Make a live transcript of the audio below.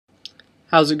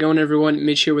How's it going, everyone?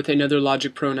 Mitch here with another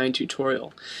Logic Pro 9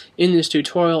 tutorial. In this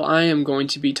tutorial I am going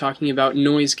to be talking about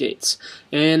noise gates,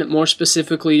 and more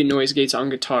specifically noise gates on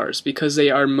guitars, because they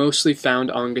are mostly found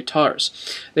on guitars.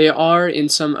 They are in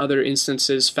some other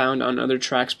instances found on other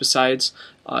tracks besides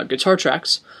guitar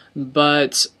tracks,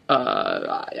 but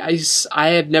I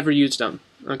have never used them.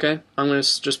 Okay, I'm going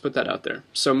to just put that out there.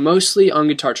 So mostly on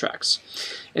guitar tracks,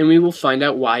 and we will find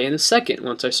out why in a second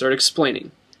once I start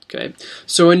explaining. Okay,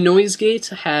 so a noise gate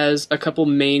has a couple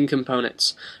main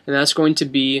components, and that's going to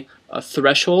be a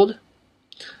threshold,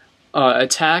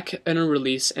 attack and a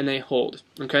release, and a hold.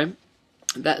 Okay,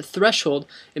 that threshold,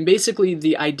 and basically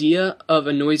the idea of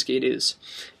a noise gate is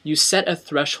you set a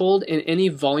threshold, and any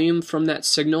volume from that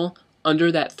signal under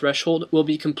that threshold will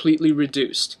be completely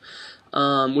reduced.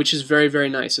 Which is very, very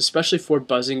nice, especially for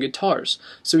buzzing guitars.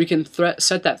 So we can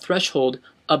set that threshold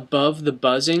above the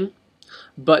buzzing,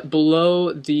 but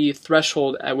below the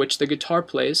threshold at which the guitar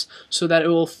plays, so that it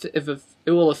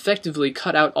will effectively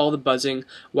cut out all the buzzing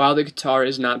while the guitar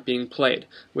is not being played,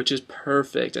 which is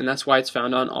perfect, and that's why it's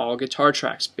found on all guitar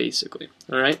tracks, basically.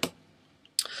 Alright?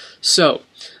 So,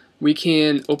 we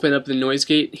can open up the noise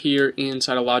gate here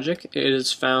inside of Logic. It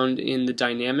is found in the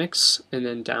Dynamics, and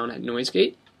then down at Noise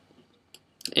Gate.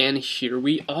 And here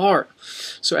we are.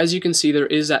 So as you can see, there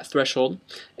is that threshold,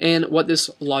 and what this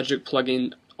Logic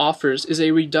plugin offers is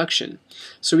a reduction.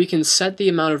 So we can set the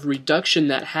amount of reduction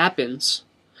that happens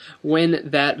when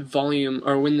that volume,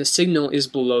 or when the signal is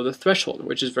below the threshold,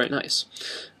 which is very nice.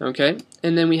 Okay,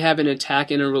 and then we have an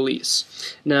attack and a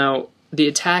release. Now the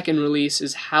attack and release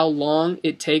is how long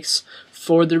it takes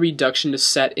for the reduction to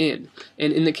set in.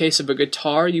 And in the case of a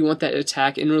guitar, you want that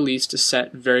attack and release to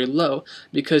set very low,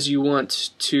 because you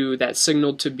want that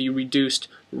signal to be reduced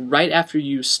right after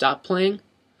you stop playing,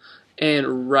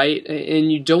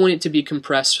 and you don't want it to be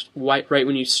compressed right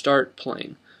when you start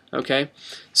playing. Okay,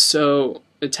 so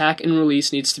attack and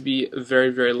release needs to be very,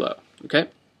 very low. Okay.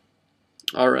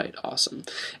 Alright, awesome.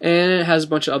 And it has a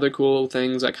bunch of other cool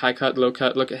things like high cut, low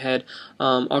cut, look ahead,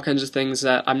 all kinds of things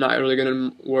that I'm not really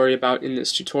going to worry about in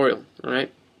this tutorial.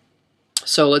 Alright,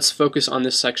 so let's focus on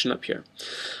this section up here.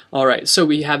 Alright, so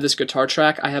we have this guitar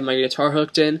track. I have my guitar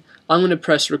hooked in. I'm going to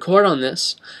press record on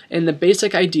this, and the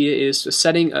basic idea is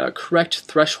setting a correct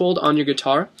threshold on your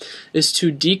guitar is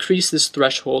to decrease this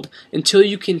threshold until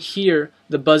you can hear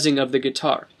the buzzing of the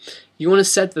guitar. You want to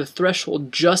set the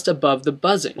threshold just above the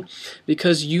buzzing,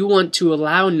 because you want to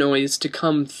allow noise to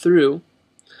come through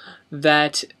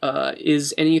that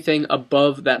is anything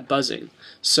above that buzzing.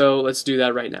 So let's do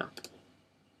that right now.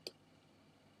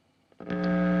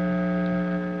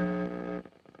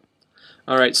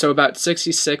 Alright, so about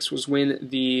 66 was when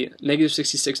the negative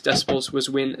 66 decibels was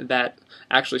when that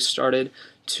actually started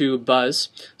to buzz.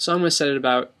 So I'm going to set it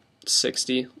about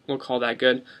 60, we'll call that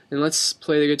good, and let's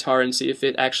play the guitar and see if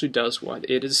it actually does what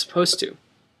it is supposed to.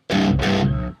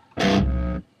 And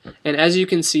as you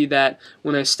can see, that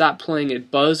when I stop playing, it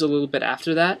buzzed a little bit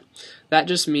after that. That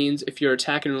just means if your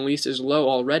attack and release is low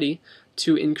already,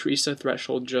 to increase the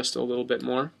threshold just a little bit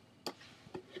more.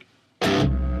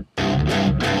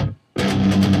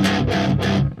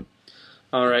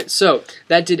 Alright, so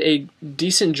that did a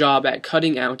decent job at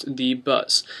cutting out the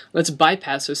buzz. Let's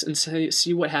bypass this and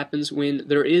see what happens when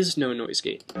there is no noise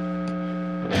gate.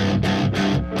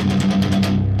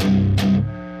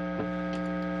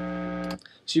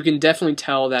 So you can definitely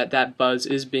tell that that buzz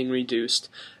is being reduced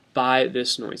by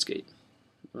this noise gate.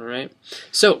 Alright,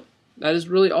 so that is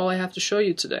really all I have to show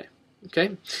you today.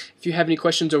 Okay, if you have any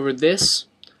questions over this,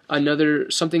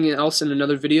 something else in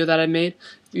another video that I made,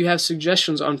 if you have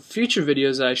suggestions on future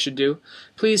videos that I should do,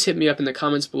 please hit me up in the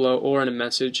comments below or in a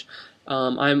message.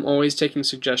 I'm always taking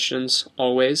suggestions,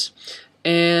 always.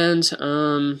 And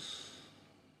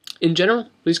in general,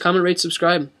 please comment, rate,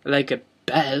 subscribe. Like a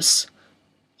bass.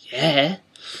 Yeah.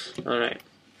 Alright.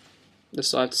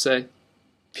 That's all I have to say.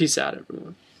 Peace out,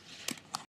 everyone.